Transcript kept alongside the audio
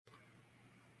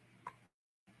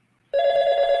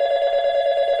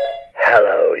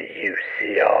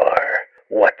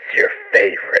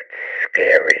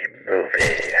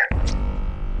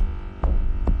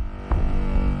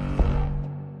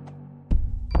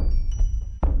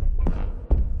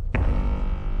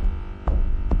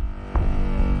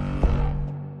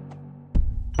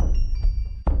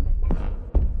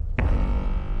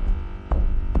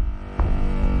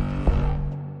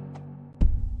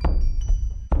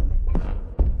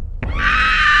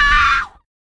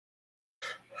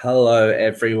Hello,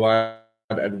 everyone,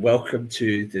 and welcome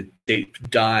to the deep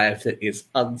dive that is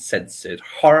Uncensored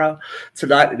Horror.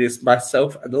 Tonight it is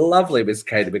myself and the lovely Miss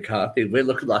Katie McCarthy. We're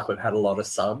looking like we've had a lot of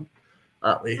sun,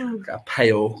 aren't we? Our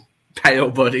pale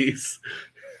bodies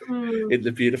in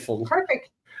the beautiful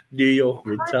New York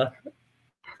winter.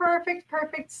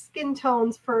 Perfect skin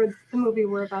tones for the movie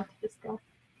we're about to discuss.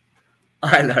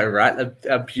 I know, right?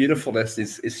 Our beautifulness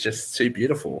is just too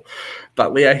beautiful.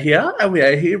 But we are here, and we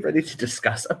are here ready to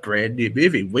discuss a brand new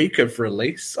movie. Week of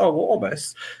release. Oh,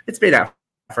 almost. It's been out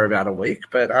for about a week,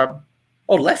 but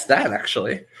or less than,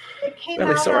 actually. It came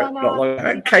out on not long ago.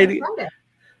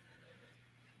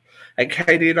 And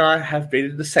Katie and I have been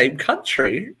in the same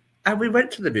country, and we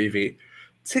went to the movie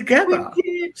together. We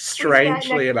did.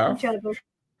 Strangely enough.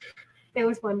 It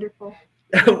was wonderful.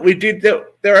 We did. There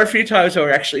are a few times where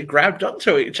we actually grabbed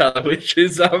onto each other, which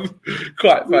is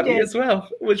quite funny as well,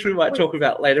 which we might talk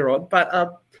about later on.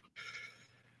 But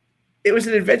it was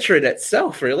an adventure in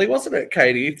itself, really, wasn't it,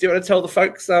 Katie? Do you want to tell the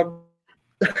folks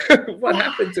what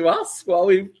happened to us while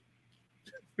we?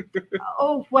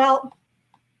 Oh, well,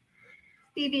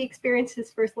 Stevie experienced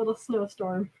his first little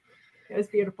snowstorm. It was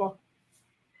beautiful.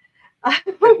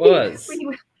 It was.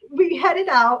 We headed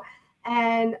out.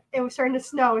 And it was starting to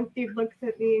snow, and Steve looks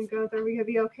at me and goes, "Are we gonna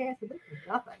be okay?" I said, "This is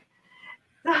nothing."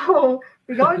 So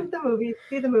we go into the movie,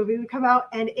 see the movie, we come out,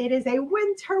 and it is a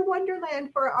winter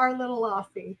wonderland for our little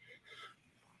Aussie.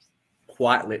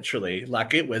 Quite literally,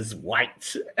 like it was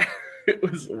white. It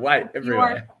was white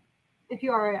everywhere. If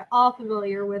you are all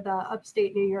familiar with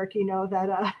upstate New York, you know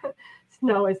that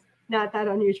snow is not that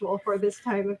unusual for this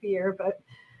time of year. But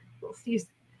Steve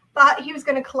thought he was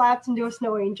going to collapse into a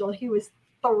snow angel. He was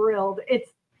thrilled. It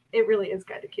really is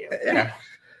kind of cute. Yeah.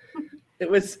 It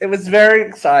was very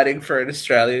exciting for an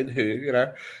Australian who,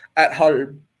 at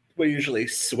home we're usually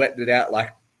sweating it out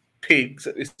like pigs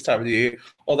at this time of the year,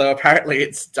 although apparently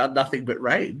it's done nothing but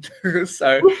rain.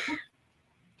 So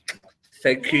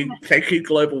thank you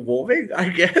global warming, I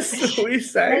guess we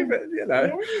say. But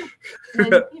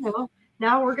And,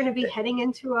 now we're going to be heading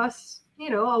into a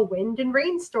wind and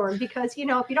rainstorm because, if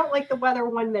you don't like the weather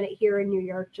 1 minute here in New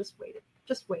York, just wait.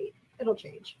 It'll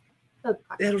change.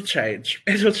 It'll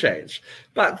change.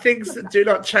 But things that do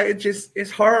not change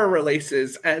is horror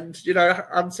releases. And,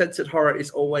 Uncensored Horror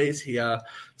is always here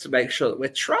to make sure that we're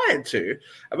trying to.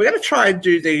 And we're going to try and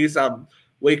do these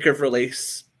week of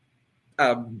release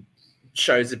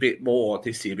shows a bit more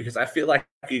this year because I feel like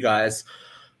you guys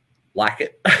like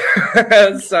it.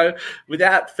 So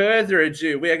without further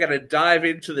ado, we are going to dive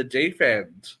into the deep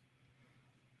end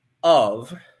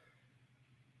of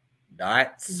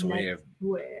Night Swim.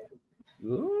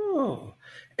 Ooh,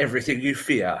 everything you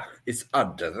fear is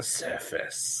under the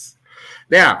surface.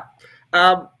 Now,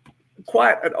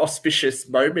 quite an auspicious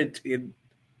moment in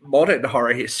modern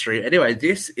horror history. Anyway,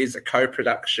 this is a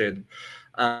co-production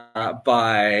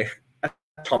by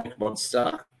Atomic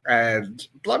Monster and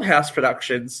Blumhouse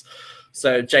Productions.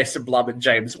 So Jason Blum and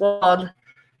James Wan.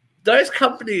 Those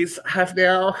companies have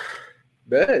now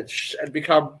merged and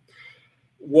become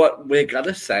what we're going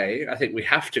to say, I think we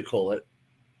have to call it,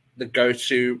 the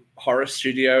go-to horror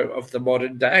studio of the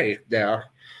modern day now.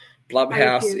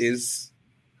 Blumhouse is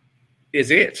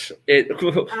it.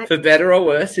 For better or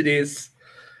worse, it is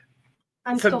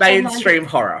for mainstream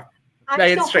horror.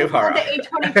 Mainstream horror. I'm still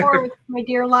holding on to A24 with my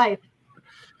dear life.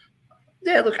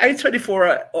 Yeah, look,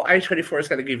 A24 is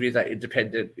going to give you that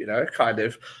independent, kind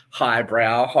of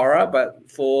highbrow horror,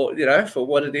 but for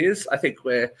what it is, I think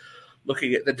we're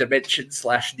looking at the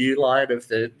Dimension/New Line of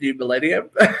the new millennium.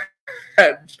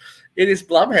 And it is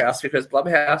Blumhouse because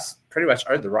Blumhouse pretty much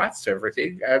owned the rights to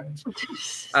everything. And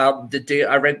the deal,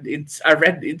 I read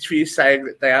an interview saying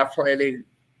that they are planning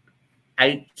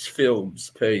 8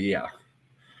 films per year.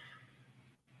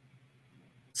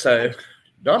 So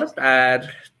not a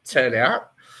bad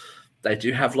turnout. They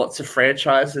do have lots of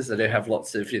franchises. They do have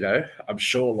lots of, I'm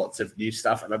sure lots of new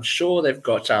stuff. And I'm sure they've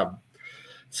got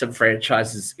some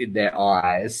franchises in their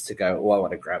eyes to go, I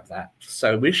want to grab that.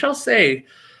 So we shall see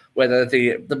whether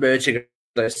the merging of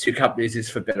those two companies is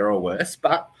for better or worse.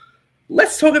 But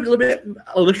let's talk a little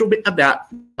bit about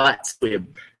Night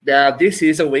Swim. Now, this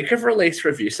is a week of release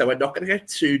review, so we're not going to go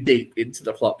too deep into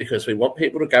the plot because we want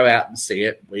people to go out and see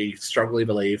it. We strongly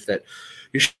believe that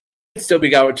you should still be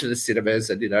going to the cinemas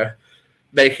and,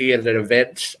 making it an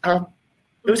event. It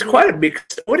was quite a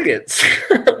mixed audience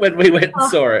when we went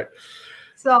and saw it.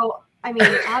 So,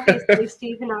 obviously,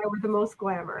 Steve and I were the most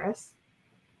glamorous.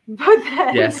 But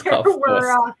then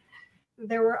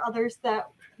there were others that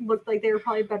looked like they were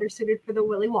probably better suited for the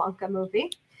Willy Wonka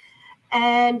movie.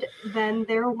 And then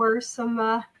there were some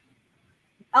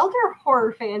elder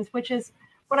horror fans, which is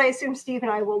what I assume Steve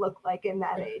and I will look like in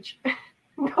that age.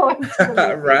 Going to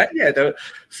the right? Yeah. There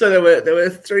were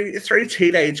three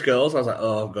teenage girls. I was like,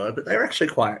 oh god, but they were actually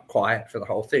quite quiet for the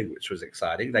whole thing, which was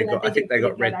exciting. I think they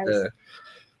got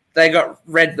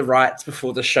read the rights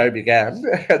before the show began,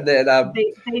 and then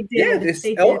they did.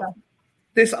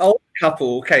 This old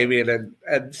couple came in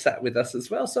and sat with us as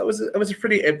well. So it was a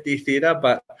pretty empty theater,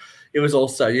 but it was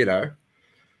also, you know,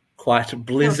 quite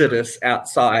blizzardous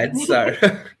outside. So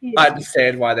I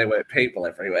understand why there weren't people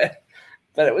everywhere.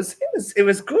 But it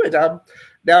was good.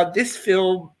 Now this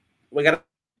film we're going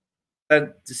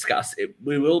to discuss it.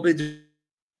 We will be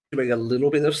doing a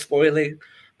little bit of spoiling,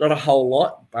 not a whole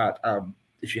lot, but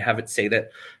if you haven't seen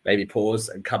it, maybe pause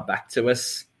and come back to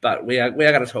us. But we are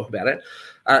going to talk about it.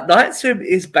 Night Swim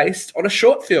is based on a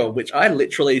short film, which I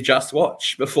literally just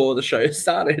watched before the show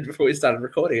started, before we started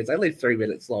recording. It's only 3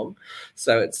 minutes long,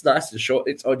 so it's nice and short.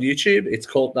 It's on YouTube. It's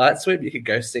called Night Swim. You can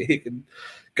go see it. You can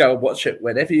go and watch it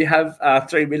whenever you have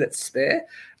 3 minutes spare.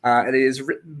 It is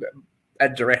written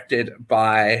and directed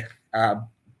by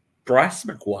Bryce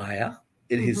McGuire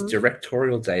in his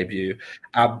directorial debut.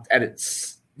 And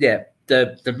it's,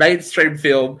 the mainstream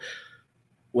film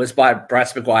was by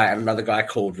Bryce McGuire and another guy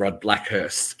called Rod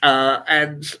Blackhurst.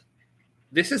 And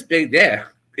this has been,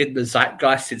 in the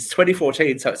zeitgeist since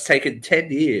 2014, so it's taken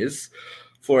 10 years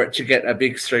for it to get a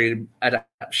big stream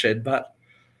adaptation, but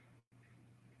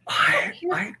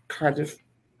I kind of,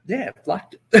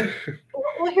 liked it.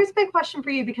 Well, here's a big question for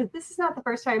you, because this is not the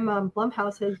first time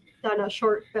Blumhouse has done a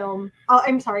short film.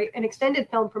 An extended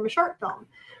film from a short film.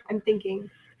 I'm thinking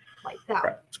like that.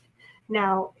 Right.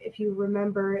 Now, if you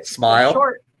remember, Smile.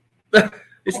 Short,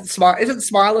 isn't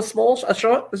Smile a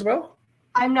short as well?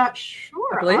 I'm not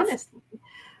sure, honestly.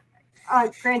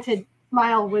 Granted,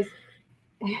 Smile was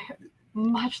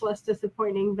much less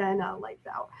disappointing than Lights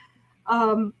Out.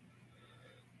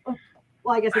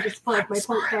 Well, I guess I just spoiled my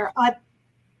point there. I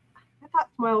thought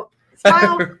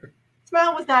Smile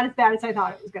was not as bad as I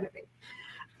thought it was going to be.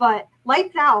 But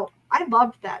Lights Out, I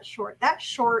loved that short. That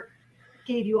short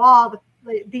gave you all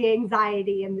the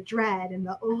anxiety and the dread and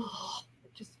it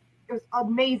was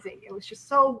amazing. It was just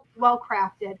so well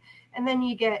crafted. And then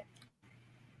you get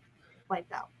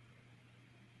Lights Out,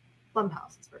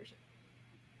 Blumhouse's version.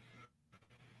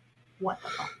 What the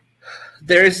fuck?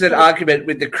 There is an argument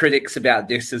with the critics about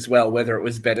this as well, whether it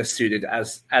was better suited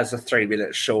as a 3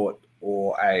 minute short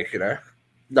or a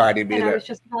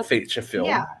 90-minute feature film.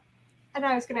 Yeah, and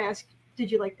I was going to ask,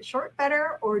 did you like the short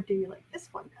better or do you like this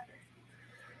one better?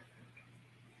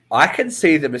 I can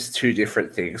see them as two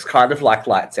different things, kind of like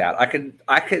Lights Out. I can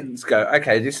go,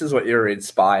 okay, this is what you're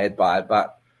inspired by,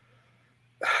 but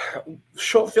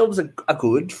short films are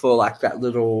good for like that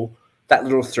little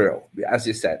thrill, as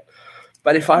you said.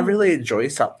 But if I really enjoy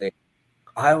something,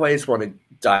 I always want to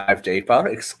dive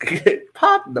deeper.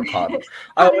 Pardon the pun.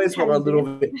 I always want a little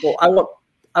bit more.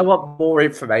 I want more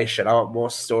information. I want more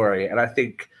story. And I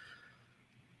think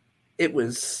it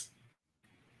was,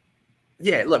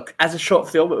 look, as a short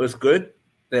film, it was good.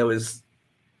 There was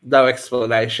no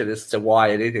explanation as to why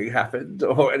anything happened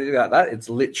or anything like that. It's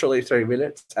literally 3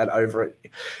 minutes and over it,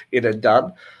 in and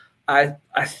done. I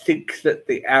think that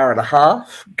the hour and a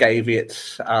half gave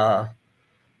it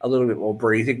a little bit more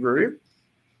breathing room.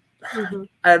 Mm-hmm.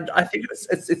 And I think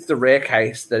it's the rare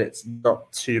case that it's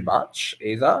not too much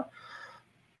either.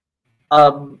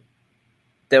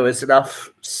 There was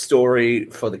enough story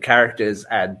for the characters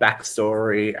and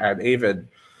backstory and even,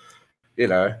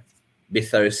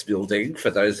 mythos building for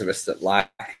those of us that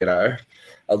like, a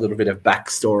little bit of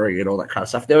backstory and all that kind of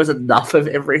stuff. There was enough of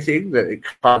everything that it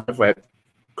kind of went,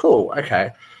 cool,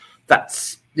 okay,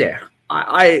 that's,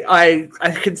 I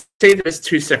can see them as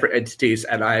two separate entities,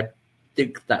 and I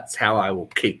think that's how I will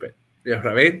keep it. You know what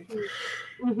I mean?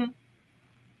 Mm-hmm.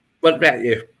 What about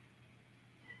you?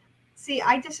 See,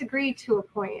 I disagree to a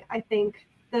point. I think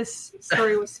this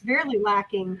story was severely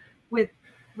lacking with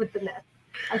the myth.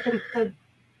 I think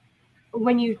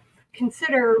when you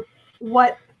consider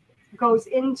what goes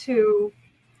into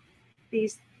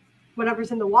these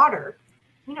whatever's in the water,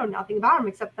 you know nothing about them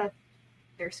except that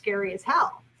they're scary as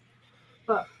hell.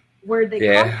 But where they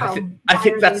come from, I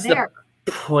think that's the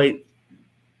point.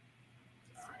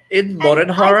 In modern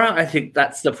horror, I think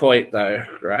that's the point, though,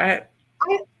 right?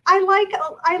 I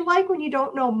like when you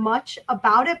don't know much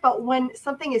about it, but when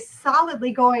something is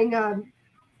solidly going,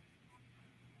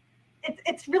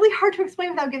 it's really hard to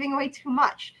explain without giving away too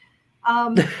much.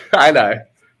 I know.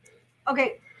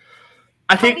 Okay.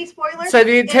 I think spoilers. So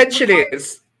the intention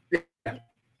is it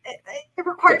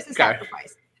requires a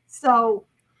sacrifice. So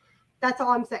that's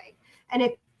all I'm saying. And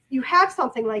if you have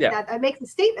something like that makes a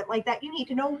statement like that, you need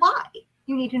to know why.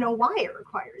 you need to know why it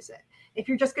requires it. If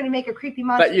you're just going to make a creepy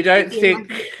monster, but you don't think and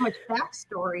not give it too much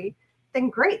backstory, then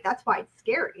great, that's why it's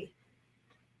scary.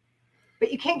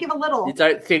 But you can't give a little. You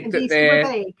don't think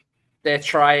that they're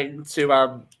trying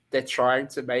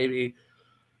to maybe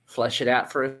flesh it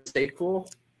out for a sequel?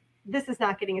 This is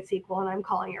not getting a sequel, and I'm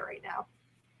calling it right now.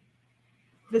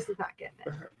 This is not getting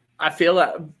it. I feel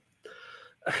that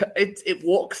it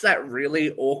walks that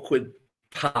really awkward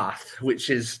path, which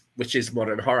is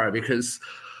modern horror, because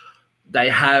they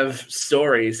have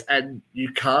stories, and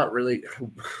you can't really.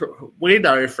 We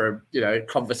know from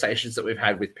conversations that we've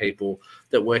had with people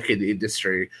that work in the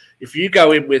industry, if you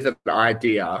go in with an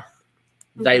idea,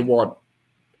 they want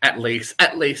at least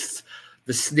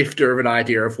the snifter of an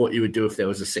idea of what you would do if there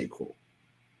was a sequel.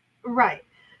 Right.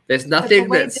 There's nothing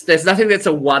that's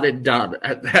a one and done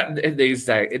in this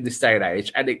day and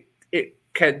age, and it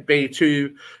can be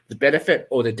to the benefit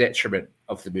or the detriment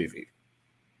of the movie.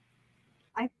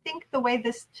 I think the way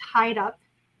this tied up,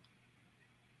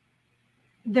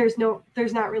 there's not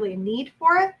really a need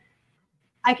for it.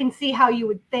 I can see how you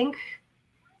would think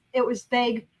it was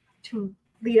vague to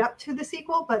lead up to the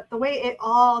sequel, but the way it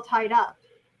all tied up,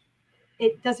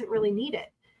 it doesn't really need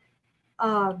it.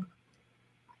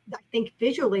 I think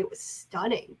visually it was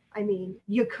stunning. I mean,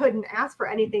 you couldn't ask for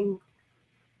anything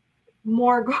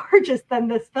more gorgeous than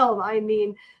this film. I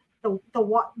mean,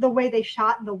 the way they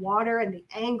shot in the water and the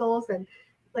angles and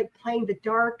like playing the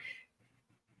dark,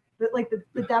 like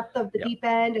the depth of the deep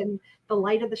end and the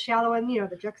light of the shallow end,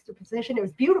 the juxtaposition. It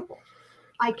was beautiful.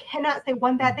 I cannot say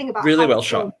one bad thing about really how well the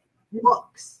shot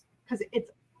looks, because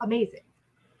it's amazing.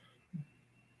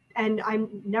 And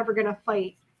I'm never gonna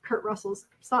fight Kurt Russell's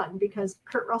son, because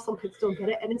Kurt Russell could still get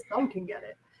it and his son can get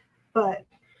it. But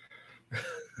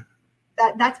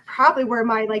that's probably where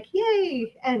my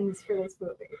yay ends for this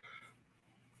movie.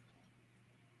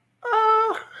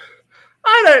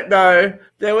 I don't know.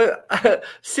 There were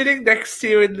sitting next to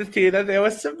you in the theater. There were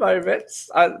some moments.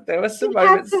 There were some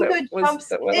moments It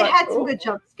had some good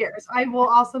jump scares. I will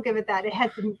also give it that. It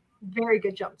had some very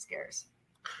good jump scares.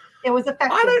 It was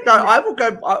effective. I don't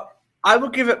know. I will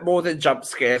give it more than jump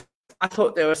scares. I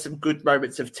thought there were some good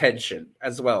moments of tension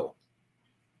as well.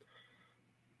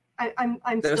 There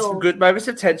were some good moments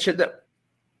of tension that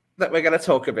we're going to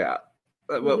talk about.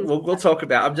 We'll talk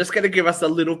about. I'm just going to give us a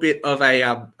little bit of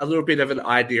an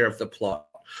idea of the plot.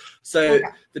 So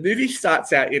The movie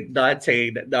starts out in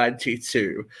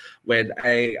 1992 when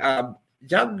a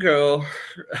young girl,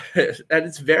 and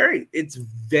it's very,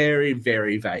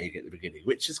 very vague at the beginning,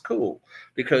 which is cool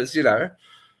because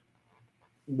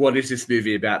what is this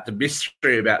movie about? The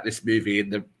mystery about this movie,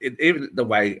 and even the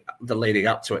way the leading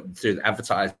up to it and through the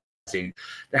advertising,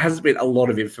 there hasn't been a lot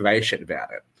of information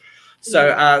about it.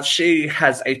 So she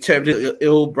has a terminally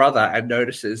ill brother and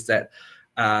notices that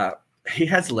he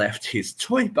has left his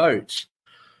toy boat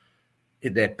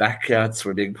in their backyard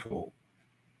swimming pool.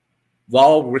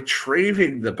 While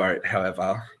retrieving the boat,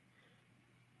 however,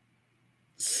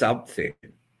 something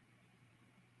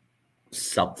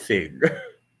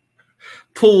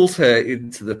pulls her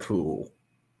into the pool.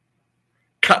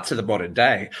 Cut to the modern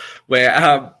day,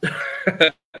 where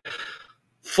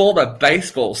former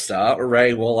baseball star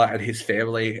Ray Waller and his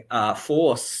family are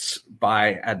forced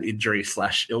by an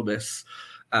injury/illness,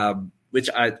 which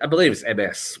I believe is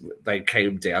MS. They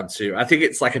came down to. I think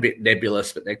it's a bit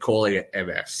nebulous, but they're calling it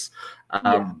MS.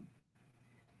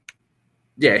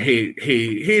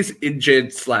 He's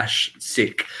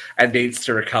injured/sick and needs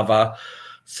to recover.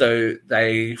 So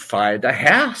they find a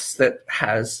house that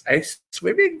has a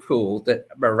swimming pool that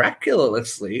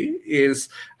miraculously is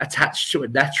attached to a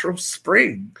natural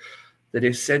spring that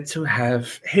is said to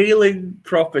have healing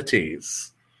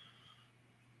properties.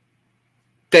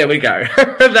 There we go.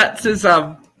 That's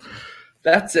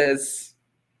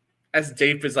as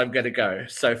deep as I'm going to go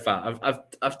so far.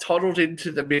 I've toddled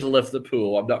into the middle of the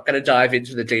pool. I'm not going to dive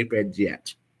into the deep end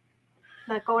yet.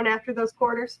 Not going after those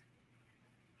quarters?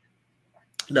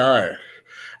 No.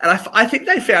 And I think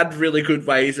they found really good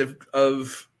ways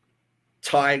of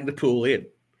tying the pool in.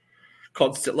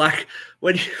 Constant.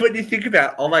 When you think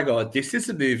about, oh my God, this is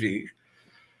a movie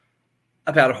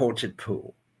about a haunted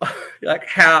pool.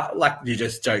 How you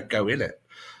just don't go in it.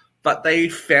 But they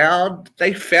found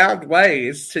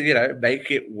ways to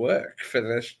make it work for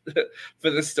the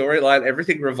storyline.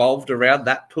 Everything revolved around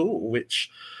that pool, which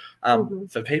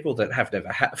for people that have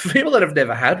never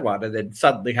had one and then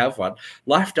suddenly have one,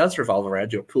 life does revolve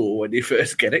around your pool. When you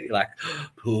first get it, you're like,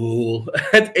 pool.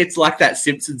 It's like that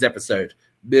Simpsons episode,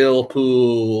 Mill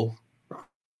Pool.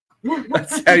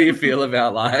 That's how you feel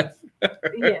about life.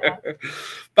 Yeah.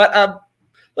 But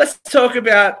let's talk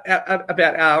about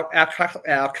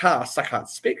our cast. I can't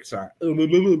speak. Sorry.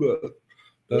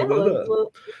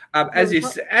 As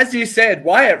you said,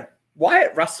 Wyatt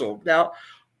Russell. Now,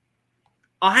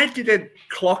 I didn't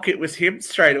clock it was him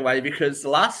straight away because the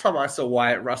last time I saw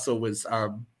Wyatt Russell was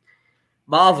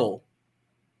Marvel,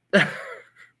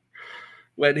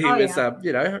 when he was a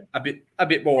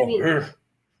bit more. I mean,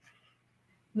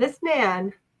 this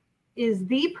man is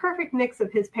the perfect mix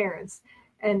of his parents,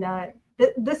 and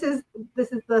this is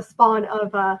the spawn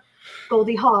of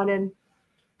Goldie Hawn and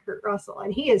Kurt Russell,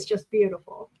 and he is just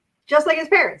beautiful, just like his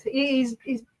parents. He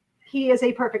is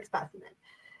a perfect specimen,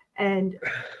 and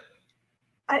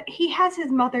he has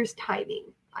his mother's timing.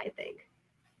 I think,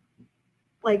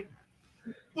 like,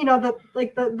 you know,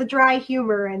 the dry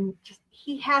humor, and just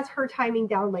he has her timing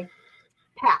down like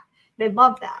pat. And I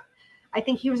love that. I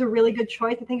think he was a really good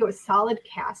choice. I think it was solid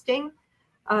casting.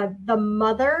 The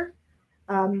mother,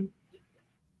 I'm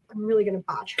really going to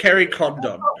botch her. Carrie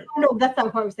Condon. Oh, no, that's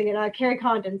not what I was thinking. Carrie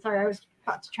Condon. Sorry, I was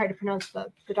about to try to pronounce the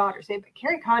daughter's name, but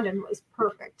Carrie Condon was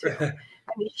perfect too. I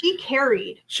mean, she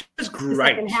carried. She was great. The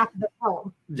second half of the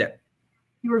film. Yeah.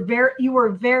 You were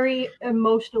very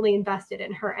emotionally invested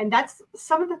in her, and that's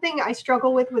some of the thing I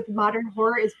struggle with modern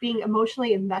horror is being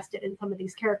emotionally invested in some of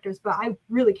these characters. But I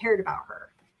really cared about her.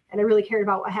 And I really cared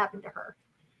about what happened to her.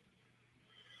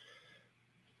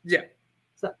 Yeah.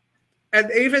 So,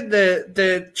 and even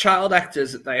the child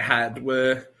actors that they had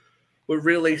were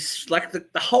really, like, the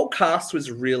whole cast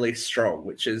was really strong,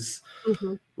 which is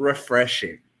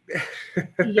refreshing.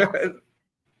 Yeah.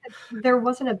 There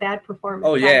wasn't a bad performance.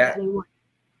 Oh, yeah. Anyone.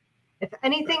 If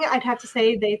anything, I'd have to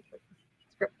say they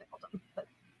script failed them, but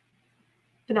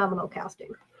phenomenal casting.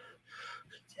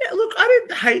 Yeah, look, I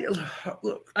didn't hate.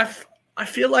 Look, I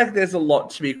feel like there's a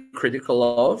lot to be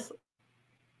critical of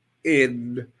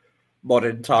in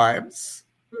modern times,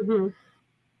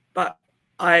 but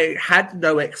I had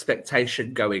no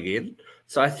expectation going in,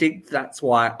 so I think that's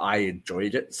why I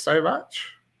enjoyed it so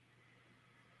much.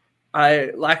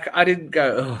 I didn't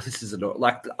go, oh, this is annoying.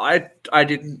 Like, I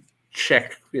didn't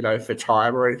check, for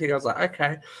time or anything. I was like,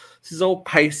 okay, this is all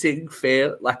pacing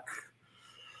fair, like.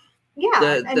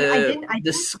 Yeah,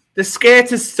 the scare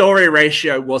to story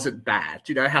ratio wasn't bad.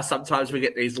 You know how sometimes we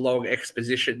get these long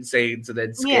exposition scenes and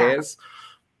then scares?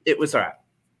 Yeah. It was all right.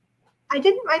 I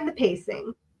didn't mind the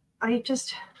pacing. I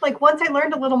just, once I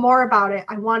learned a little more about it,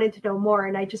 I wanted to know more,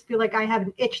 and I just feel like I have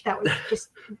an itch that was just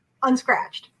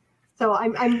unscratched. So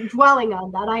I'm dwelling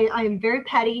on that. I am very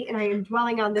petty, and I am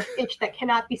dwelling on this itch that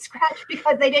cannot be scratched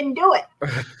because they didn't do it.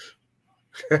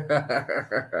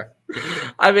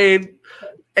 I mean,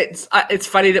 it's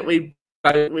funny that we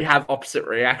have opposite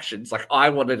reactions. Like, I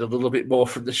wanted a little bit more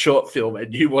from the short film,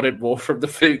 and you wanted more from the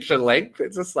feature length.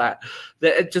 It's just that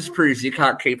it just proves you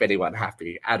can't keep anyone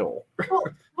happy at all. Well,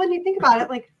 when you think about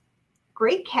it,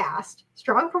 great cast,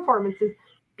 strong performances,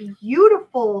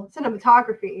 beautiful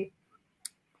cinematography.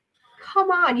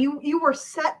 Come on, you were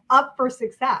set up for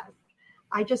success.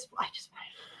 I just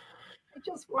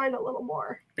wanted a little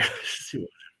more.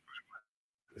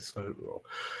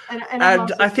 And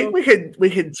I think we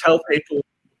can tell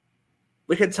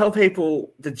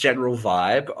people the general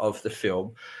vibe of the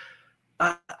film.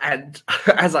 And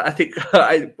as I think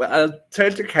I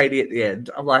turned to Katie at the end,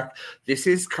 I'm like, this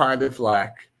is kind of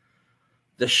like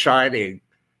The Shining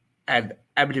and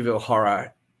Amityville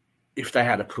Horror if they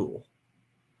had a pool.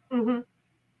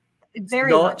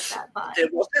 Very much that vibe.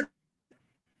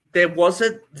 There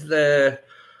wasn't the.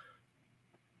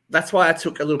 That's why I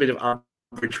took a little bit of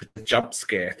umbrage with the jump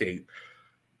scare thing.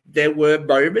 There were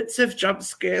moments of jump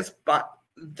scares, but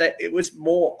that it was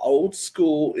more old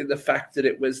school in the fact that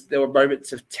there were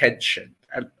moments of tension.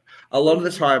 And a lot of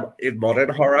the time in modern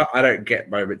horror, I don't get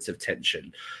moments of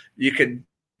tension. You can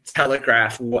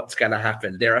telegraph what's going to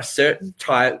happen. There are certain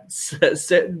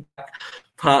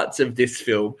parts of this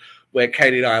film where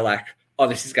Katie and I are like, oh,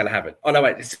 this is going to happen. Oh, no,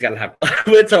 wait, this is going to happen.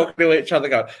 We're talking to each other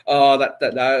going, oh,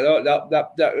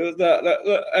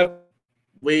 no.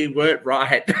 We weren't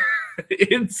right.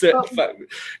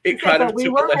 It kind of took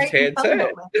a left-hand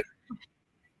turn.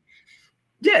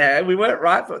 Yeah, we weren't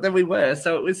right, but then we were.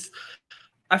 So it was,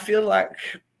 I feel like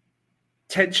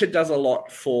tension does a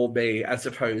lot for me as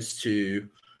opposed to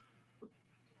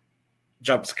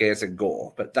jump scares and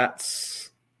gore. But this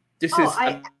is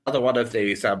another one of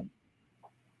these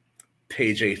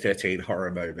PG-13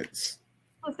 horror moments.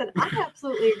 Listen, I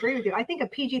absolutely agree with you. I think a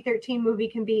PG-13 movie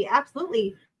can be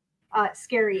absolutely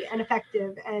scary and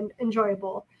effective and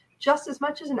enjoyable just as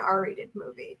much as an R-rated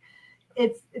movie.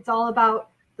 It's all about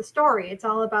the story. It's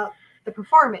all about the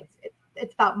performance.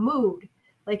 It's about mood.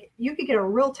 Like, you could get a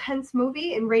real tense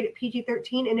movie and rate it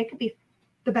PG-13, and it could be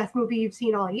the best movie you've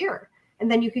seen all year. And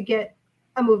then you could get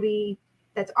a movie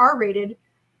that's R-rated,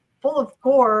 full of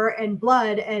gore and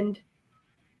blood, and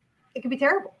it could be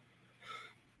terrible.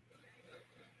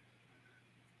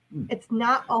 It's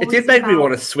not always. It did make me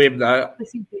want to swim, though.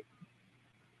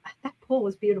 That pool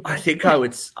was beautiful. I think I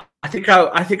would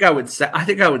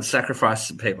sacrifice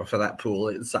some people for that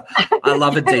pool. I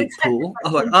love a deep pool.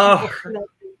 I'm like,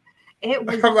 it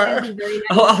was very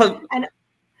nice. And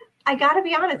I got to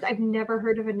be honest, I've never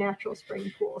heard of a natural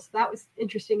spring pool, so that was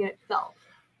interesting in itself.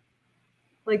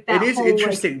 Like that. It is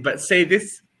interesting, but see,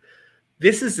 this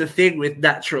is the thing with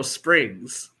natural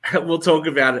springs. We'll talk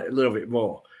about it a little bit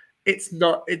more. It's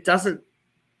not. It doesn't.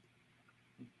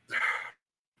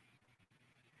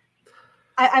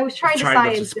 I was trying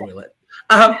not to spoil it.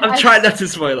 I'm trying not to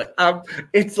spoil it.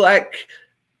 It's like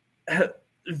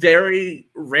very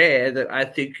rare that I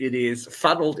think it is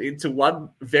funneled into one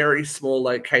very small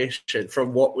location.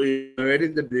 From what we heard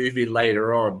in the movie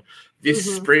later on,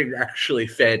 this spring actually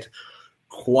fed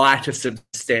quite a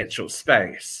substantial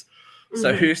space.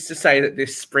 So who's to say that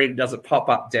this spring doesn't pop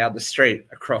up down the street,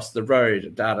 across the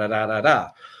road,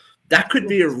 That could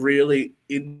be a really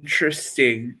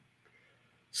interesting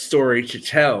story to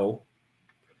tell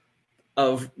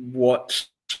of what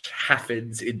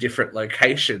happens in different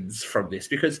locations from this,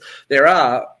 because there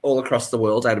are all across the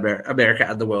world and America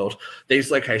and the world, these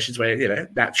locations where, you know,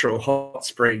 natural hot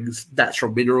springs,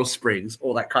 natural mineral springs,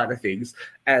 all that kind of things,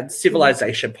 and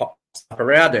civilization pops up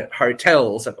around it,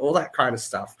 hotels and all that kind of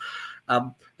stuff.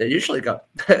 They usually got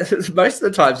most of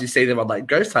the times you see them on like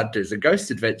ghost hunters and ghost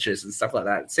adventures and stuff like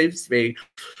that. It seems to be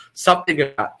something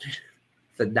about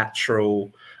the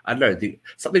natural, I don't know,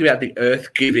 something about the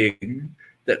earth giving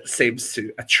that seems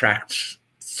to attract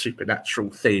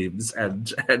supernatural themes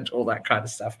and all that kind of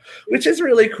stuff, which is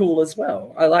really cool as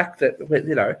well. I like that,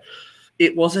 you know,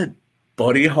 it wasn't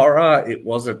body horror, it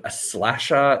wasn't a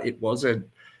slasher, it wasn't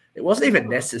even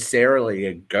necessarily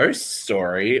a ghost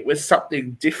story. It was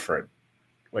something different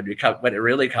when it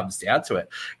really comes down to it.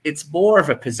 It's more of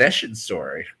a possession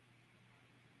story.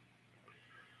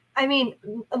 I mean,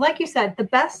 like you said, the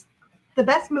best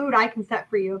mood I can set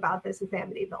for you about this is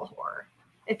Amityville Horror.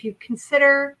 If you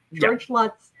consider George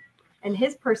Lutz and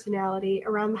his personality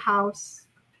around the house,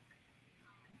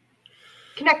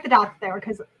 connect the dots there,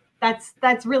 because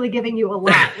that's really giving you a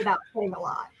lot without saying a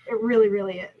lot. It really,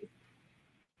 really is.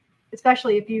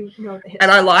 Especially if you know the history.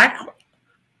 And I like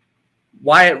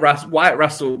Wyatt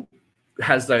Russell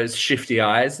has those shifty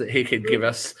eyes that he can give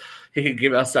us. He can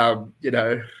give us, you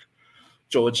know,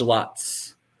 George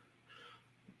Lutz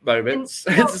moments.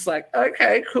 And, it's just like,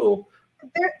 okay, cool.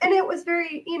 And it was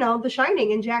very, you know, The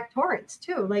Shining and Jack Torrance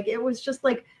too. Like, it was just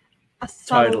like a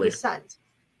subtle descent.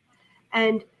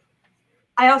 And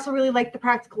I also really like the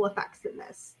practical effects in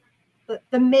this.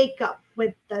 The makeup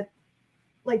with the,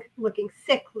 like, looking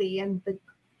sickly and the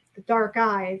dark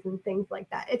eyes and things like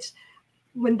that. It's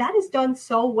when that is done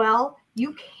so well,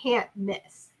 you can't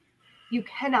miss. You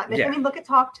cannot miss. Yeah. I mean, look at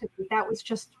Talk to Me. That was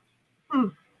just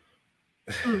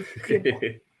beautiful.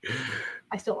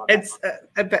 I still love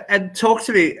it. And Talk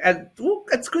to Me, and well,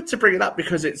 it's good to bring it up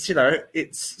because it's, you know,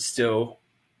 it's still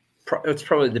it's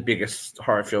probably the biggest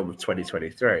horror film of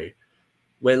 2023.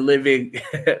 We're living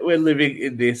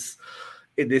in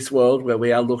this world where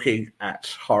we are looking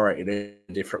at horror in a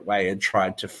different way and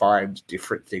trying to find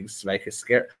different things to make us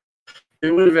scared.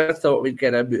 Who would have ever thought we'd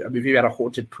get a movie about a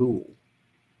haunted pool?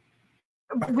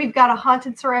 We've got a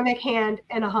haunted ceramic hand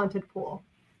and a haunted pool.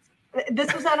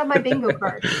 This was out of my bingo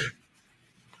card.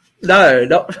 No,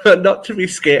 not to be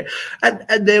scared.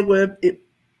 And there were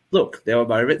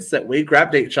moments that we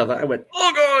grabbed each other and went,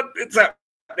 "Oh God, it's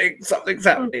happening! Something's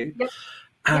happening." Yep.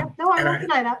 No, I won't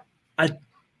deny that.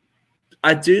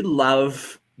 I do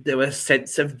love there were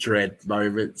sense of dread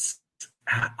moments.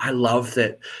 I love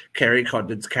that Kerry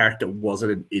Condon's character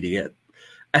wasn't an idiot.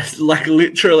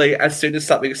 Literally, as soon as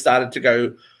something started to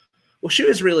go, well, she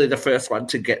was really the first one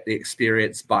to get the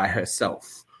experience by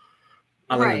herself,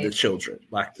 other than the children.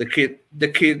 Like the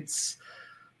kids,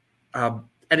 and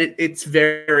it's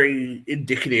very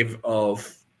indicative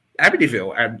of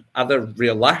Amityville and other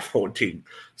real life haunting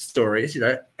stories. You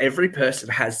know, every person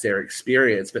has their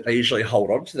experience, but they usually hold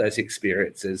on to those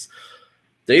experiences.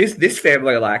 This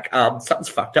family are like, something's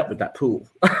fucked up with that pool.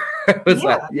 It was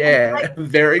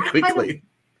very quickly.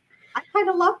 I kind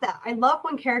of love that. I love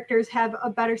when characters have a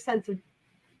better sense of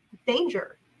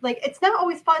danger. Like, it's not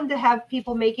always fun to have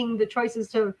people making the choices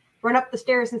to run up the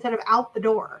stairs instead of out the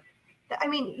door. I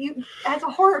mean, you, as a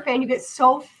horror fan, you get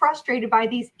so frustrated by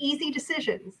these easy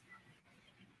decisions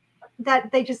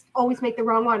that they just always make the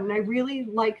wrong one. And I really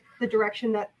like the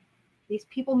direction that these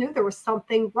people knew there was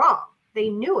something wrong. they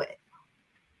knew it.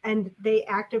 And they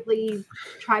actively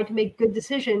tried to make good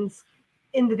decisions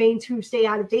in the vein to stay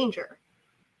out of danger.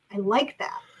 I like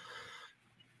that.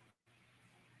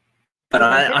 But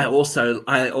I also,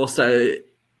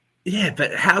 yeah,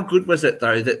 but how good was it,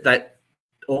 though, that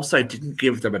also didn't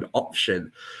give them an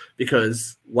option?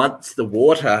 Because once the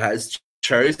water has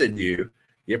chosen you,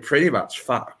 you're pretty much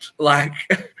fucked. Like,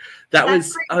 I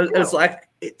was like,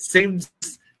 it seems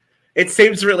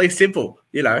really simple,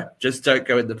 just don't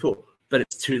go in the pool. But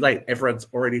it's too late. Everyone's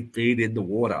already been in the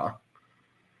water.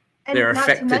 And they're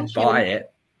affected by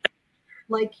it.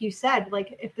 Like you said,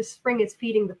 like if the spring is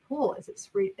feeding the pool, is it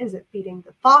feeding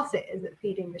the faucet? Is it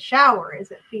feeding the shower?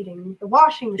 Is it feeding the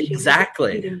washing machine?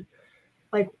 Exactly.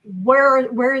 Like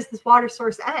where is this water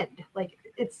source end? Like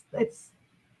it's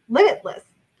limitless.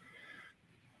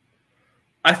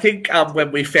 I think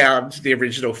when we found the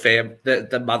original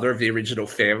the mother of the original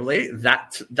family,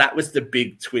 that was the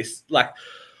big twist. Like,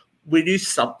 we knew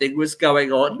something was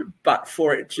going on, but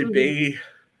for it to be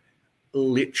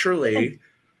literally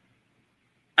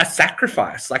a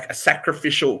sacrifice, like a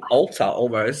sacrificial altar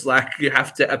almost, like you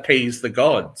have to appease the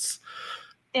gods.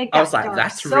 I was like,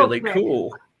 that's really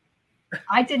cool.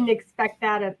 I didn't expect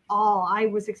that at all. I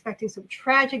was expecting some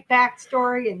tragic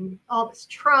backstory and all this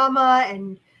trauma,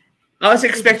 and I was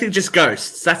expecting just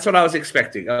ghosts. That's what I was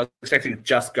expecting. I was expecting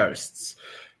just ghosts.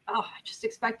 Oh, I just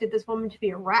expected this woman to be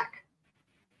a wreck.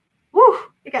 Woo!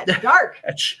 It got dark.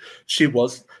 She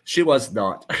was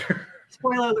not.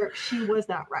 Spoiler alert: she was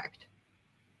not wrecked.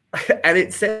 And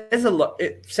it says a lot.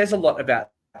 It says a lot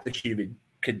about the human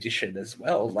condition as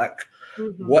well. Like,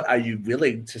 what are you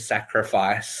willing to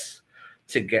sacrifice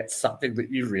to get something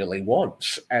that you really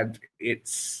want? And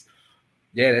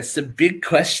there's some big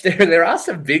questions. There are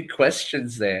some big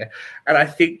questions there, and I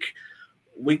think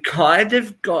we kind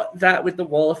of got that with the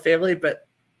Waller family, but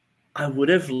I would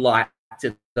have liked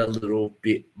it a little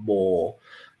bit more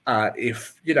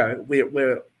if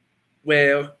we're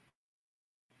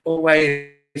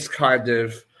always kind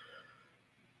of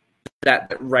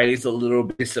that Ray's a little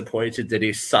bit disappointed that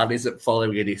his son isn't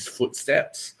following in his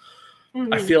footsteps.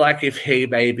 I feel like if he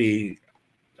maybe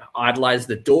idolized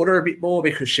the daughter a bit more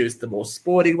because she was the more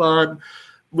sporty one,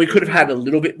 we could have had a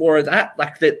little bit more of that.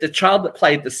 Like the child that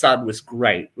played the son was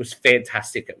great, was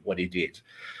fantastic at what he did.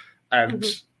 And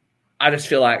I just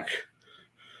feel like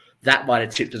that might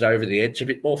have tipped it over the edge a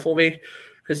bit more for me.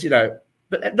 Because,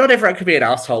 but not everyone can be an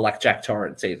asshole like Jack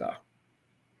Torrance either.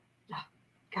 Oh,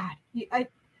 God.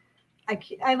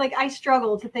 I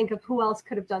struggle to think of who else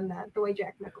could have done that the way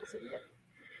Jack Nicholson did.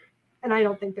 And I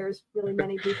don't think there's really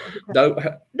many people who could.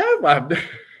 No one.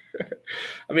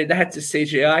 I mean, they had to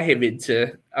CGI him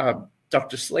into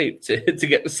Dr. Sleep to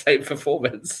get the same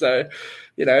performance. So,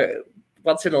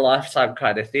 once in a lifetime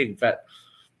kind of thing. But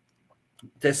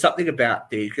there's something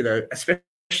about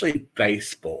especially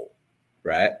baseball,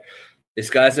 right? This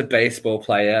guy's a baseball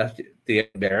player, the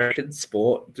American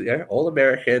sport, all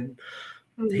American.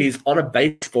 He's on a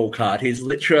baseball card. He's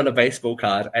literally on a baseball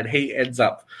card, and he ends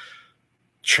up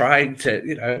trying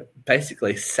to,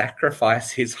 basically sacrifice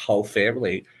his whole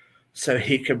family so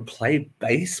he can play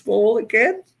baseball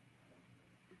again.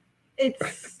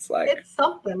 It's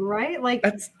something, right? Like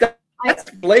that's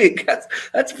bleak.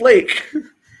 That's bleak.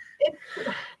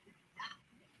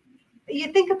 You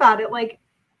think about it, like,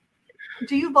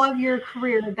 do you love your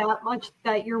career that much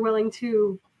that you're willing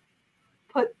to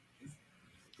put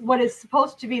what is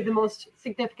supposed to be the most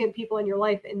significant people in your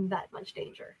life in that much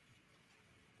danger?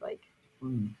 Like,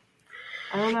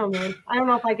 I don't know, man. I don't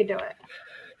know if I could do it.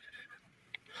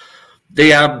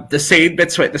 The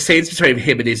scenes between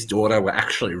him and his daughter were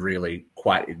actually really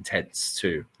quite intense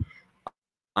too.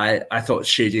 I thought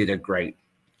she did a great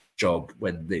job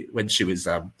when she was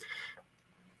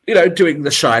doing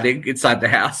the shining inside the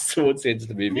house towards the end of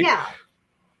the movie. Yeah.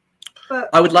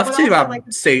 But I would love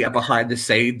to see a behind the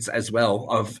scenes as well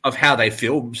of how they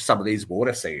filmed some of these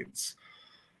water scenes.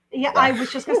 Yeah, I was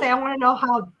just gonna say I want to know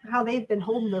how they've been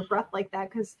holding their breath like that,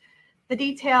 because the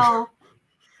detail,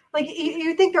 like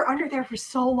you think they're under there for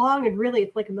so long, and really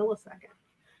it's like a millisecond.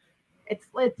 It's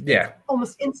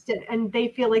almost instant, and they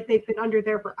feel like they've been under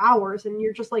there for hours, and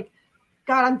you're just like,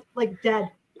 God, I'm like dead.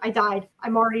 I died.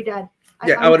 I'm already dead.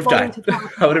 I would have died.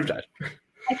 I would have died.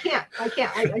 I can't.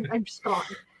 I'm just gone.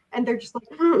 And they're just like,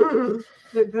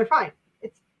 they're fine.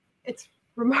 It's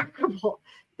remarkable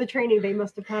the training they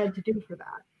must have had to do for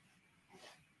that.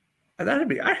 And that'd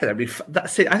be fun. I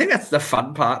think that's the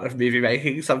fun part of movie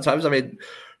making sometimes. I mean,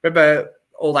 remember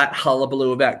all that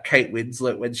hullabaloo about Kate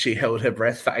Winslet when she held her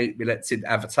breath for 8 minutes in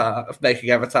Avatar, of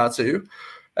making Avatar 2?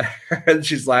 And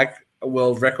she's like, a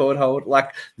world record hold.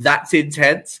 Like, that's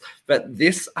intense. But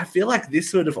this, I feel like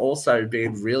this would have also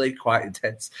been really quite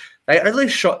intense. They only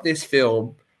shot this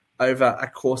film over a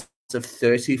course of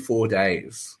 34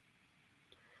 days.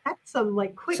 That's some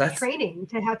like quick training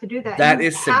to have to do that. That you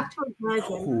is have to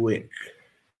imagine quick.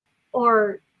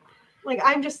 Or like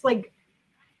I'm just like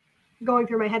going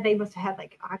through my head, they must have had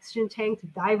like oxygen tanks,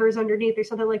 divers underneath or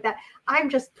something like that. I'm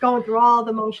just going through all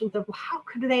the motions of how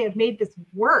could they have made this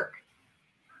work?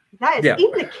 That is,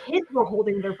 even the kids were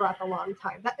holding their breath a long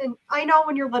time. And I know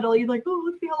when you're little, you're like, oh,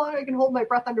 let's see how long I can hold my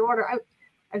breath underwater. I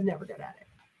was never good at it.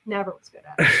 Never was good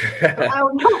at it. I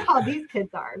don't know how these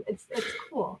kids are. It's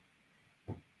cool.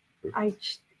 I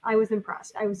was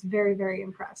impressed. I was very, very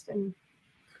impressed. And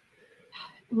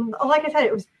like I said,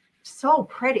 it was so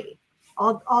pretty.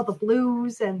 All the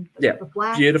blues and the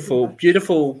blacks.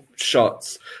 Beautiful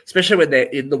shots, especially when they're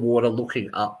in the water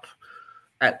looking up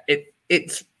at it.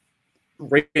 It's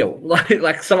real.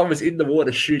 Like someone was in the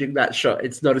water shooting that shot.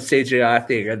 It's not a CGI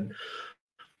thing. And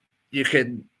you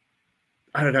can,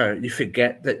 I don't know, you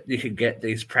forget that you can get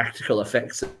these practical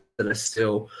effects that are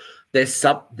still... There's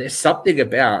something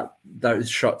about those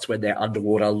shots when they're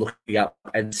underwater looking up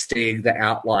and seeing the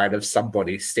outline of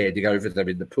somebody standing over them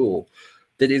in the pool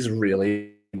that is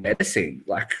really menacing,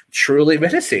 like truly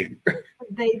menacing.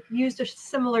 They used a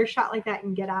similar shot like that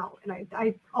in Get Out, and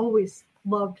I always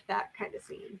loved that kind of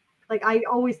scene. Like I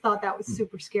always thought that was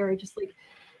super scary, just like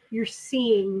you're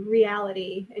seeing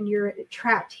reality and you're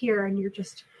trapped here and you're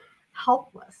just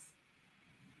helpless.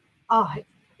 Oh,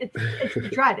 it's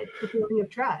dread. It's the feeling of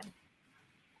dread.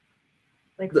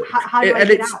 Like, how do I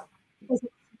get out? Is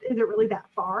it really that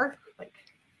far? Like,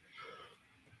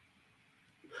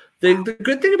 the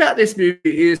good thing about this movie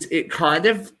is it kind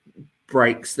of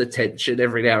breaks the tension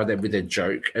every now and then with a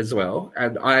joke as well,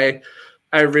 and I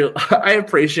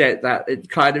appreciate that. It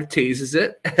kind of teases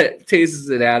it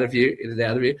out of you.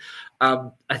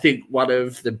 I think one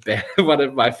of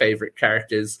my favorite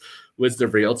characters was the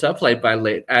realtor, played by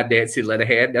Nancy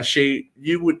Lenahan. Now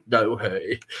you would know her.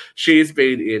 She's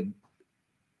been in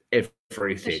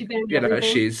everything. She's been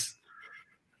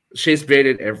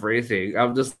in everything.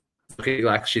 I'm just looking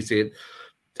like she's in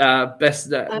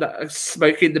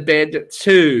Smoking the Bandit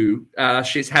 2.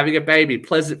 She's having a baby,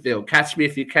 Pleasantville, Catch Me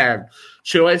If You Can.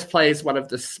 She always plays one of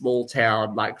the small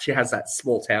town, like she has that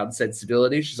small town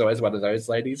sensibility. She's always one of those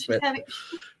ladies.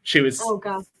 She was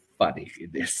funny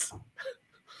in this.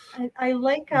 I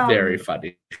like very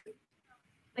funny.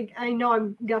 Like I know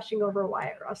I'm gushing over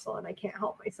Wyatt Russell and I can't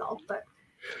help myself, but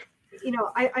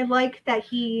I like that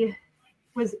he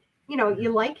was, you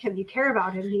like him, you care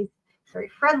about him. He's very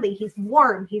friendly. He's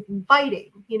warm. He's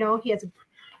inviting. He has a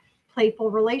playful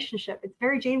relationship. It's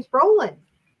very James Brolin.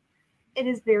 It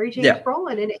is very James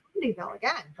Brolin in Amityville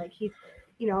again. Like he's,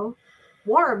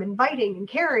 warm, inviting, and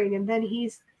caring, and then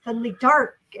he's suddenly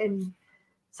dark and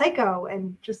psycho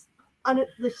and just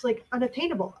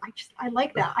unattainable. I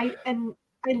like that. I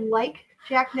like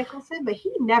Jack Nicholson, but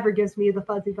he never gives me the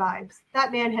fuzzy vibes.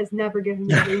 That man has never given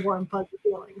me any warm, fuzzy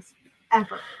feelings.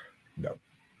 Ever. No.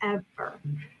 Ever.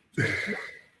 No.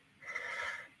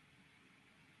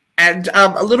 And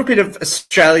a little bit of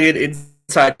Australian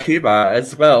inside humour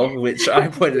as well, which I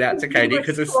pointed out to Katie,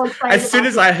 because as soon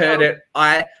as I heard it,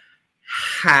 I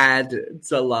had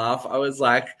to laugh. I was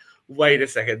like, wait a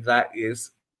second, that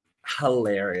is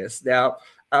hilarious. Now,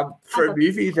 for a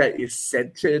movie that is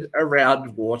centered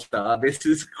around water, this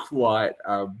is quite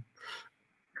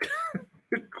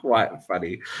quite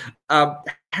funny.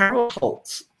 Harold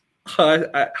Holt's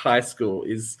high school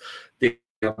is the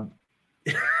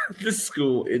the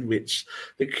school in which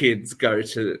the kids go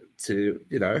to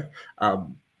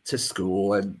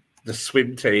school, and the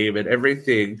swim team and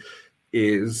everything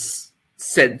is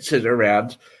centered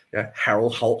around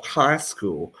Harold Holt High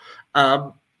School.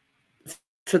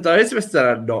 For those of us that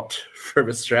are not from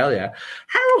Australia,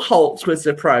 Harold Holt was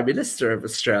the Prime Minister of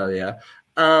Australia.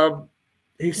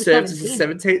 He served as the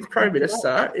 17th Prime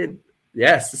Minister the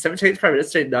 17th Prime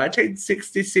Minister in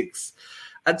 1966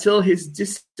 until his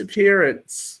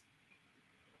disappearance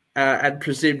and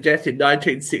presumed death in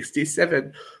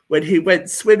 1967, when he went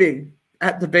swimming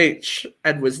at the beach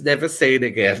and was never seen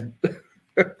again.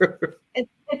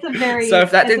 It's a very... So if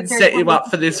that didn't set you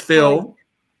up for this film...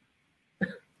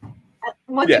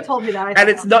 Once you told me that, and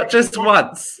it's not just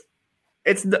once.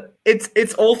 It's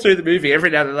all through the movie. Every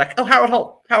now and then, like, oh, Harold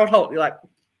Holt. You're like,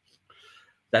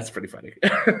 that's pretty funny.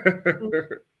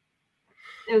 It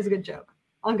was a good joke.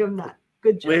 I'll give him that.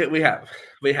 Good joke. We have.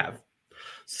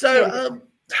 So,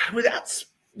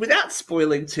 without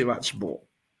spoiling too much more,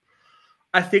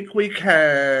 I think we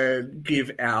can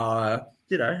give our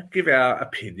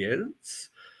opinions.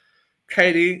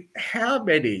 Katie, how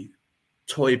many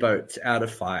toy boats out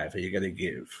of 5 are you going to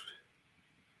give?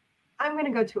 I'm going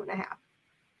to go 2.5.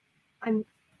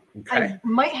 Okay. I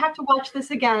might have to watch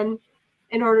this again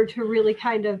in order to really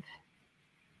kind of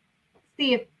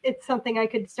see if it's something I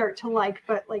could start to like.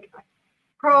 But like,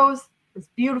 pros, it's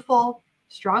beautiful,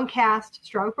 strong cast,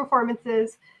 strong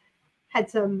performances, had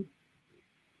some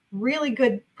really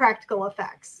good practical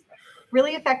effects,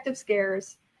 really effective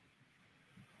scares.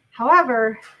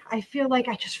 However, I feel like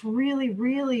I just really,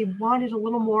 really wanted a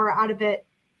little more out of it.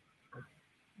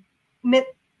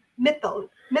 Mythos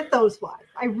wise,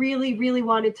 I really, really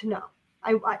wanted to know.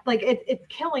 I like it. It's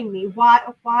killing me. Why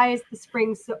is the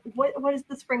spring so? What is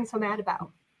the spring so mad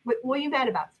about? What are you mad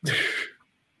about?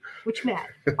 Which mad?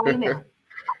 Why are you mad?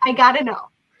 I gotta know.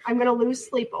 I'm gonna lose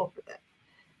sleep over this.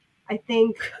 I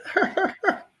think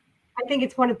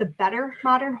it's one of the better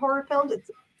modern horror films.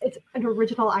 It's an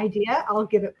original idea. I'll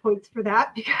give it points for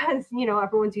that because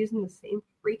everyone's using the same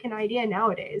freaking idea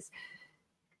nowadays.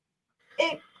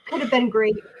 It could have been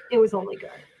great. It was only good.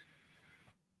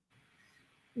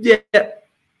 Yeah,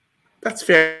 that's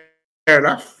fair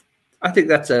enough. I think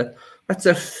that's a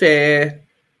fair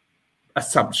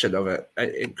assumption of it.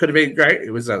 It could have been great.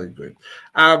 It was only good.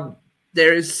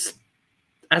 There is,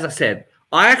 as I said,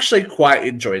 I actually quite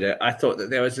enjoyed it. I thought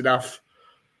that there was enough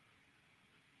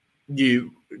new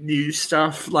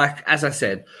stuff. Like, as I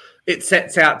said, it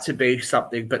sets out to be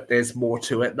something, but there's more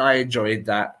to it, and I enjoyed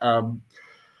that.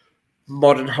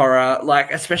 Modern horror,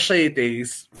 like especially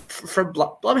these from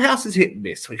Blumhouse is hit and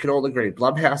miss. We can all agree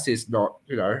Blumhouse is not,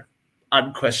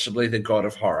 unquestionably the god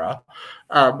of horror,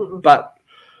 but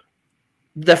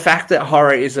the fact that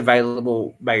horror is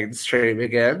available mainstream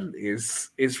again is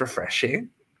refreshing.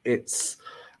 It's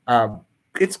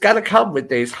going to come with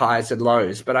these highs and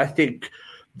lows, but I think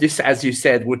this, as you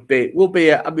said, will be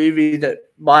a movie that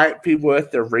might be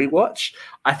worth a rewatch.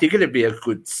 I think it'd be a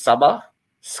good summer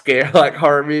scare like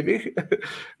horror movie, and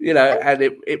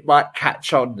it might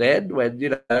catch on then when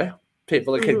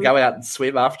people can go out and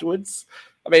swim afterwards.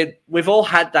 I mean, we've all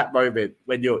had that moment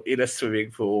when you're in a swimming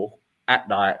pool at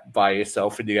night by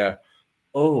yourself and you go,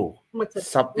 "Oh,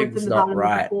 something's not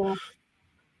right."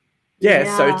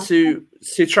 Yeah, so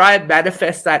to try and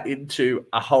manifest that into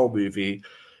a whole movie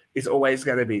is always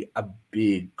going to be a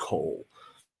big call.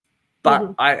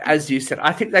 But as you said,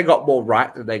 I think they got more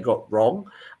right than they got wrong.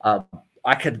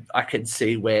 I can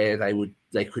see where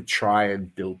they could try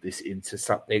and build this into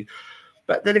something,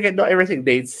 but then again, not everything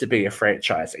needs to be a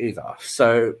franchise either.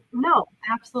 So no,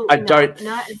 absolutely,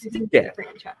 not everything is a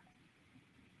franchise.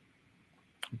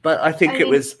 But I think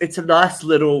it's a nice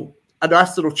little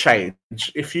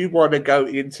change. If you want to go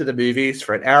into the movies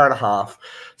for an hour and a half,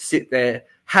 sit there,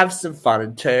 have some fun,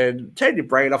 and turn your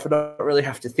brain off and not really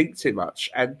have to think too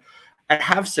much, and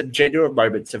have some genuine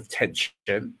moments of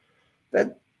tension,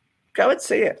 then go and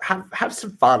see it. Have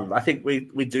some fun. I think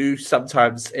we do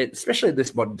sometimes, especially in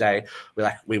this modern day,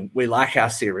 we like our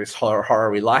serious horror.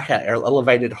 We like our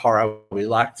elevated horror. We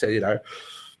like to,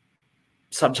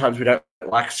 sometimes we don't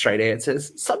like straight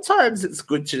answers. Sometimes it's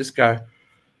good to just go,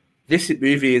 this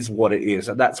movie is what it is.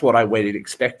 And that's what I went in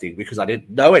expecting because I didn't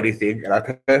know anything and I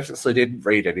purposely didn't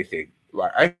read anything.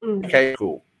 Like, okay,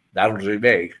 cool. That'll do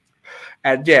me.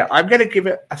 And yeah, I'm going to give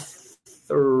it a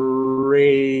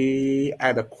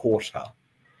 3.25.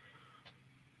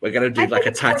 We're going to do like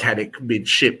a Titanic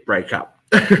mid-ship breakup.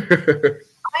 I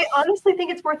honestly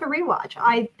think it's worth a rewatch.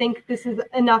 I think this is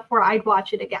enough where I'd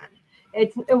watch it again.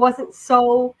 It wasn't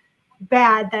so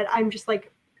bad that I'm just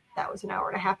like, that was an hour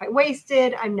and a half I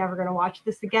wasted. I'm never going to watch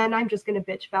this again. I'm just going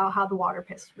to bitch about how the water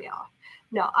pissed me off.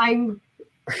 No, I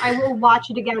will watch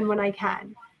it again when I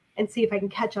can and see if I can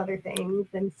catch other things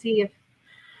and see if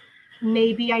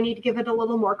maybe I need to give it a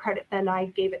little more credit than I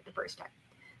gave it the first time.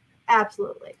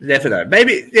 Absolutely. Never know.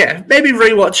 Maybe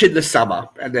rewatch in the summer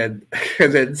and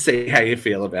then see how you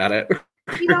feel about it.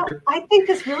 I think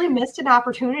this really missed an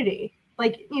opportunity.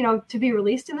 Like, to be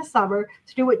released in the summer,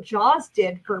 to do what Jaws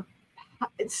did for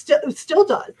it still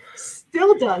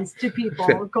does to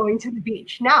people going to the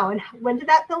beach now. And when did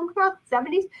that film come out?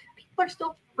 70s? People are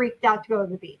still freaked out to go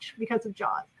to the beach because of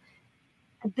Jaws.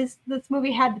 This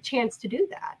movie had the chance to do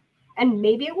that. And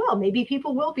maybe it will. Maybe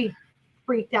people will be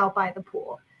freaked out by the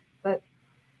pool. But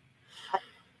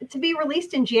to be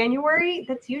released in January,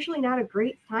 that's usually not a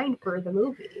great sign for the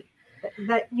movie.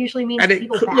 That usually means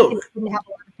people back didn't have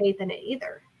a lot of faith in it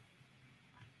either.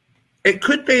 It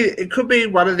could be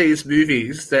one of these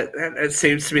movies that it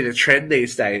seems to be the trend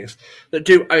these days that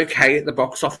do okay at the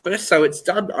box office. So it's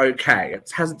done okay.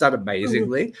 It hasn't done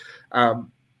amazingly,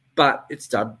 but it's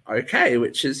done okay,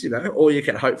 which is all you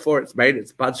can hope for. It's made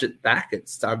its budget back.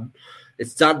 It's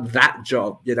It's done that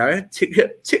job,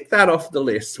 Tick that off the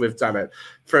list. We've done it.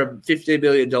 From $15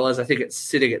 million, I think it's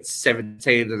sitting at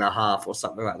 17 and a half or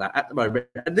something like that at the moment.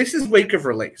 And this is week of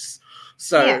release.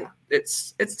 So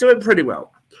it's doing pretty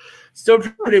well. It's doing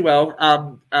pretty well.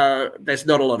 There's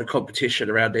not a lot of competition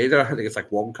around either. I think it's like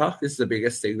Wonka. This is the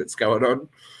biggest thing that's going on.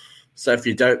 So if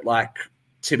you don't like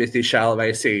Timothy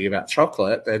Chalamet singing about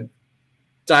chocolate, then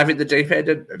dive in the deep end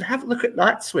and have a look at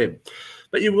Night Swim.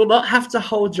 But you will not have to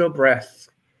hold your breath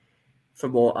for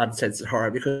more uncensored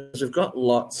horror because we've got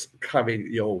lots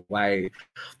coming your way.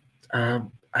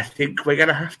 I think we're going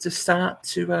to have to start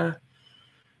to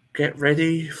get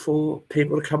ready for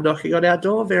people to come knocking on our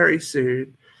door very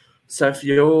soon. So if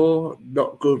you're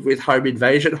not good with home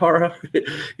invasion horror,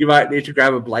 you might need to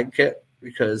grab a blanket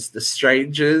because The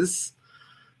Strangers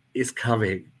is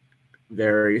coming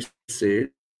very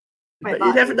soon. But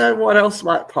you never know what else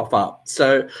might pop up.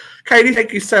 So, Katie,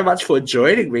 thank you so much for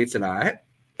joining me tonight.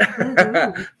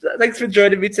 Mm-hmm. Thanks for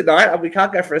joining me tonight. We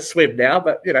can't go for a swim now,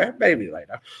 but, maybe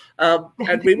later.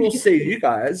 And we will see you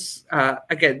guys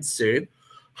again soon.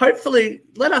 Hopefully,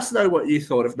 let us know what you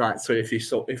thought of Night Swim if you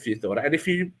thought it. And if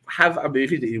you have a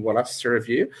movie that you want us to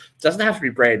review, it doesn't have to be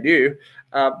brand new.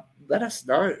 Let us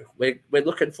know. We're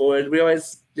looking forward. We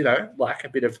always, like a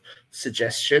bit of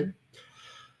suggestion.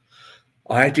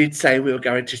 I did say we were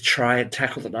going to try and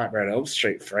tackle the Nightmare on Elm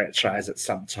Street franchise at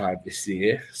some time this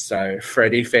year. So,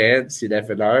 Freddy fans, you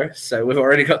never know. So, we've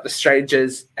already got The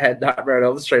Strangers and Nightmare on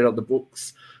Elm Street on the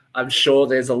books. I'm sure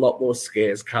there's a lot more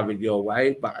scares coming your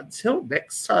way. But until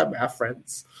next time, our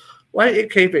friends, why don't you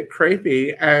keep it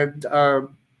creepy and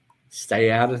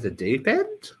stay out of the deep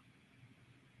end?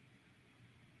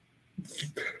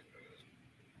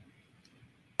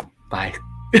 Bye.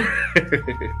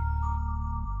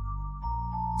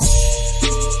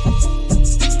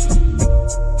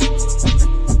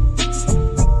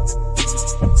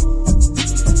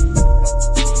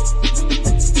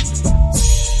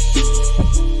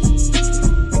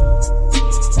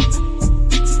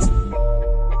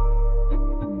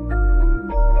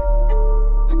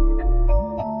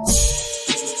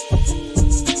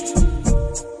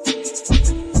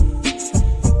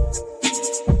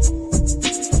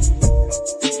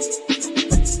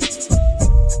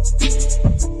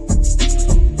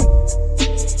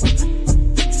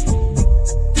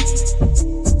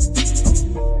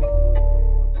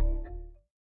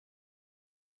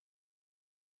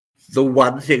 The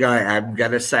one thing I am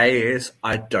going to say is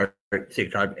I don't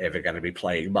think I'm ever going to be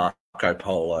playing Marco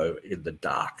Polo in the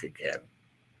dark again.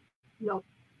 No.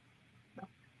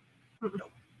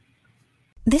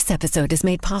 This episode is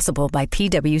made possible by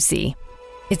PwC.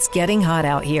 It's getting hot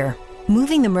out here.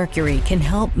 Moving the mercury can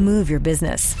help move your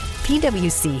business.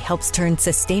 PwC helps turn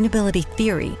sustainability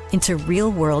theory into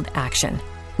real-world action.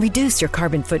 Reduce your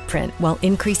carbon footprint while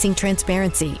increasing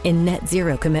transparency in net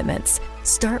zero commitments.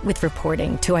 Start with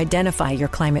reporting to identify your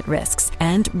climate risks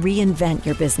and reinvent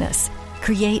your business.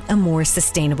 Create a more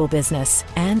sustainable business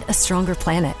and a stronger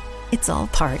planet. It's all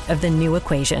part of The New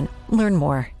Equation. Learn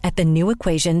more at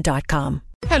thenewequation.com.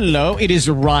 Hello, it is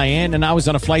Ryan, and I was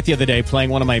on a flight the other day playing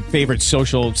one of my favorite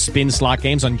social spin slot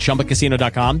games on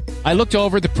ChumbaCasino.com. I looked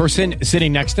over at the person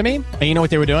sitting next to me, and you know what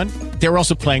they were doing? They were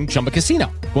also playing Chumba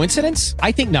Casino. Coincidence?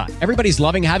 I think not. Everybody's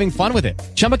loving having fun with it.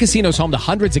 Chumba Casino is home to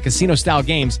hundreds of casino-style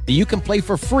games that you can play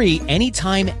for free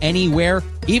anytime, anywhere,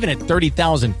 even at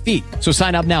 30,000 feet. So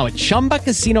sign up now at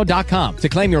ChumbaCasino.com to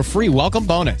claim your free welcome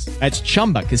bonus. That's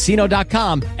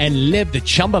ChumbaCasino.com and live the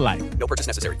Chumba life. No purchase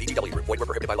necessary. VGW. Void where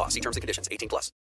prohibited by law. See terms and conditions. 18+.